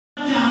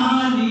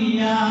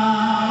लिया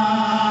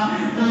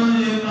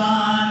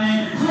कुर्बान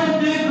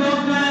खुद को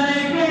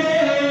करके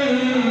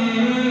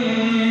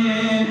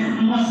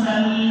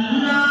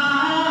मुसल्ला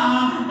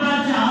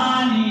बचा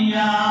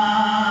लिया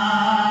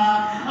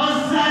और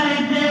सर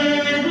दे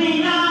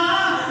दिया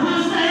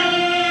हुसैन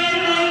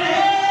ने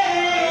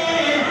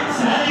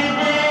सर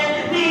दे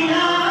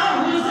दिया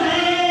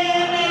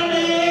हुसैन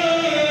ने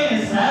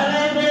सर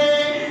दे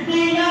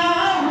दिया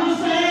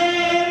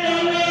हुसैन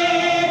ने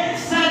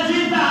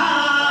सजदा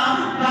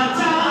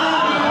बचा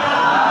लिया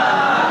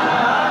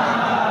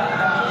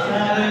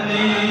सर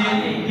दे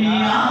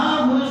दिया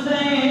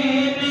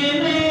हुसैन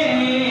ने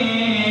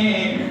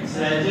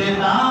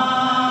सजदा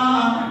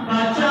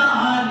बचा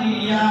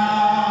लिया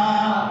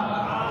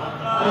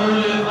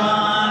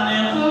कुर्बान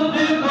खुद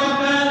को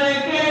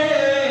करके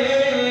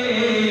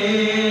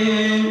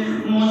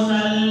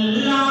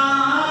मुसल्ला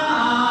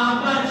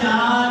बचा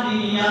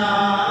लिया।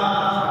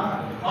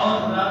 और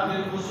रब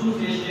खुसूस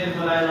ये शेर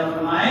फराया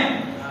फरमाए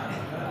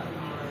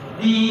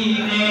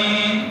दीने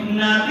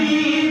नबी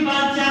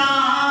बचा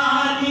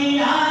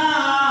लिया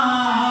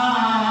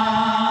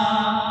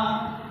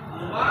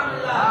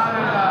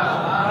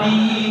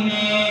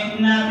दीने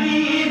नबी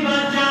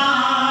बचा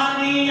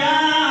लिया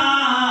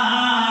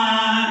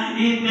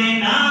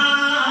इतना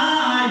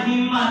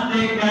हिम्मत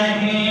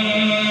कहें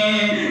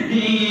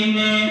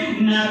दीने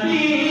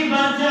नबी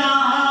बचा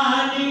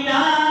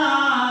लिया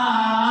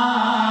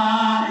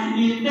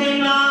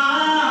इतना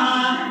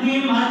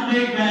हिम्मत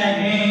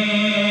कहें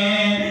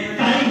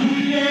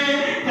कहिए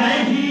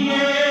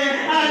कहिए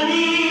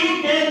अली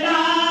के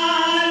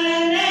लाल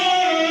ने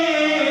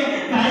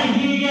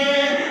कहिए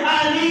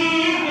अली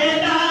के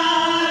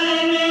लाल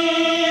ने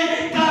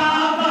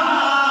काबा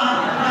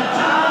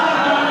बचा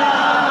लिया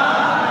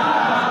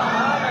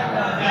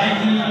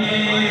कहिए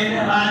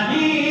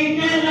अली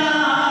के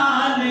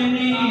लाल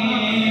ने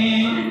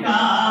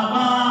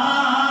काबा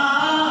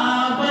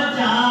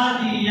बचा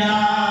लिया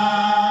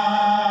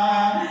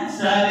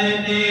सर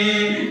दे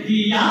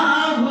दिया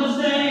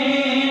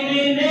हुसैन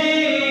ने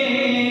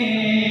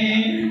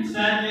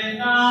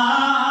सजदा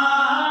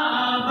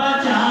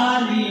बचा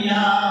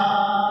लिया।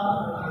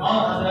 और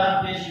हजरत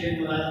ने शेर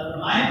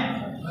फरमाए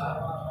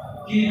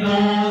कि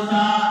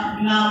रोजा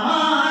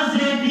नमाज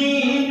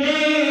दीने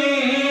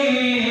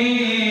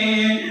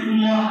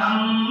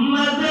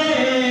मोहम्मद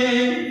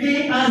की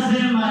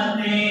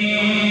अजमतें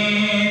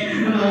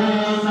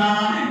रोजा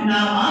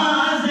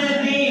नमाज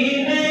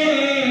दीने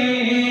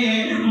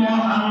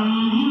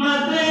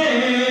मोहम्मद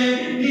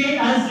की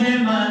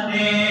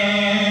अजमतें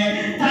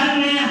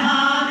तन्हा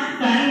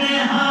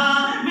तन्हा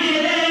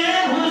मेरे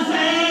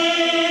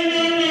हुसैन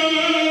ने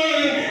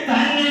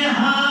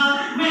तन्हा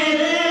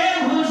मेरे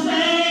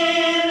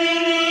हुसैन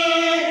ने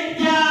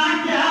क्या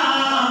क्या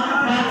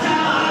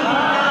बचा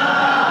लिया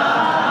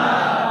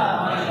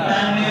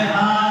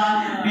तन्हा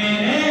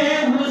मेरे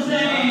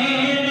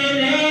हुसैन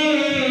ने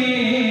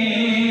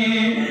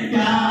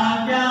क्या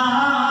क्या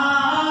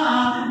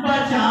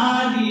बचा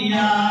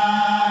लिया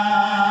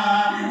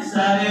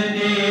सर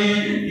दे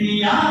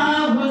दिया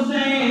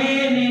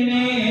हुसैन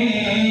ने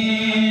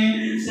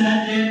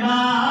सजदा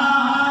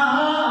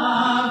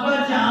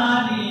बचा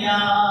लिया।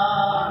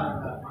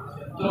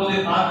 दुरूद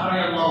पाक पढ़े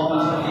अल्लाहुम्मा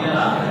सल्ली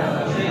अला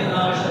सय्यिदिना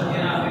व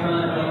शफीना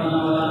हबीबना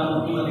मौलाना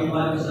मुहम्मद व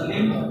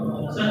सल्लिम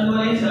सल्लल्लाहु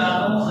अलैहि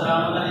वसल्लम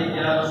सलाम अलैका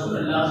या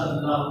रसूलल्लाह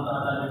सल्लल्लाहु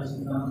तआला अलैहि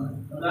वसल्लम।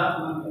 अल्लाह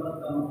मुहम्मद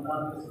का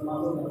मुख्तार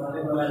समाओ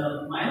वाले वाला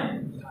फरमाए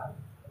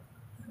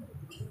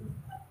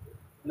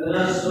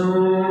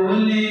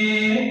रसूल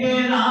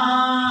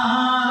गिरामी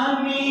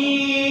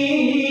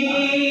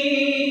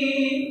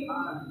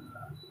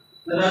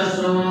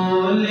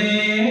रसूल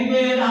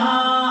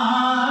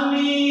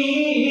गिरामी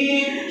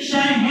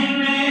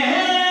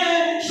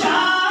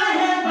शहंशाह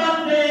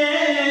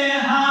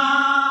बतेहा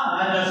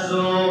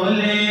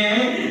रसूल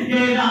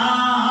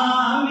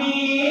गिरामी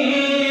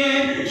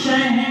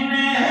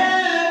शहंशाह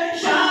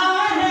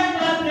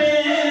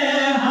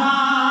बतेहा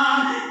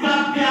का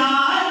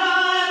प्यारा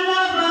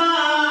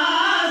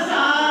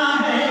नवासा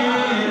है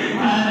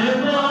घर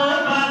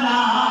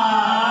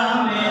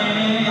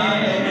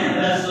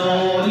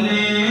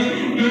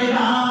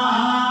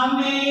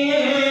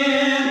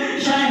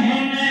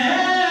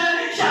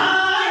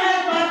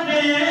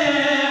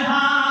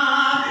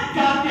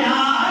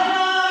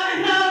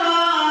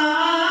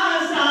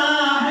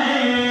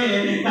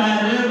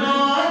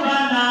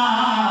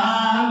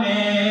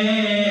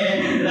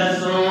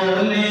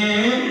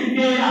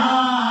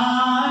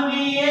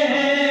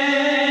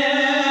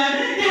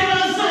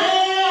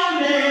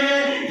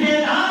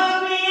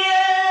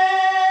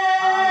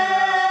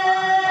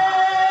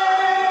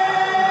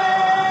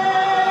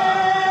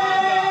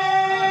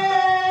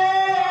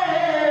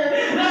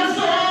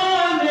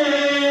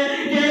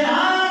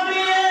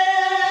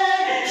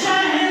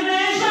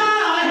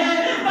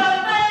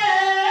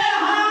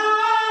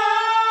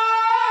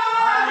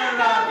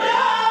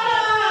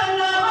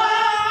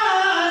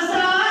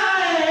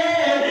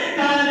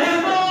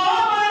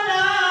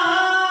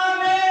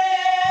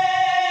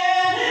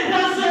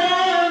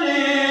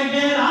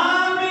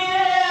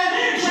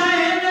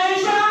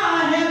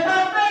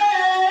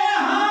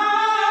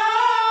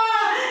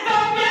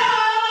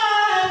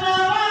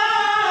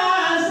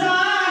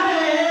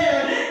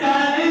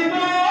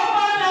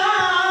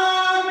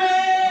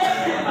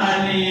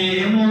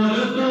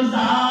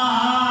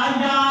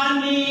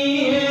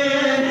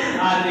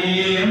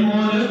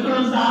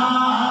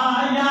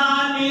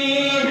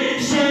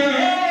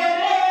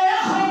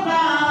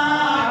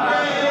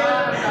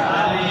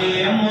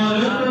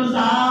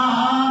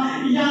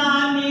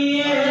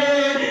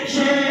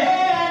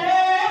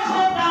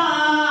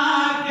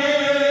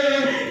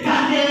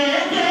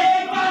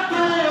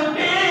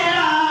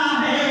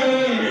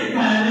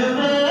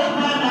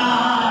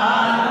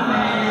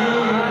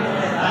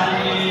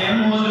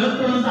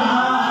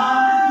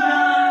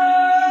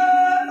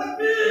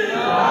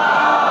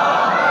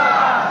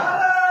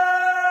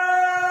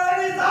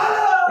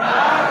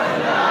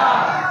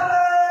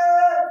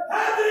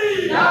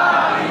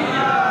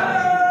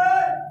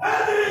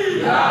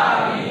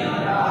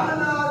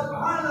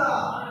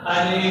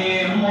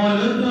अरे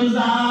मोल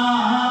तुझा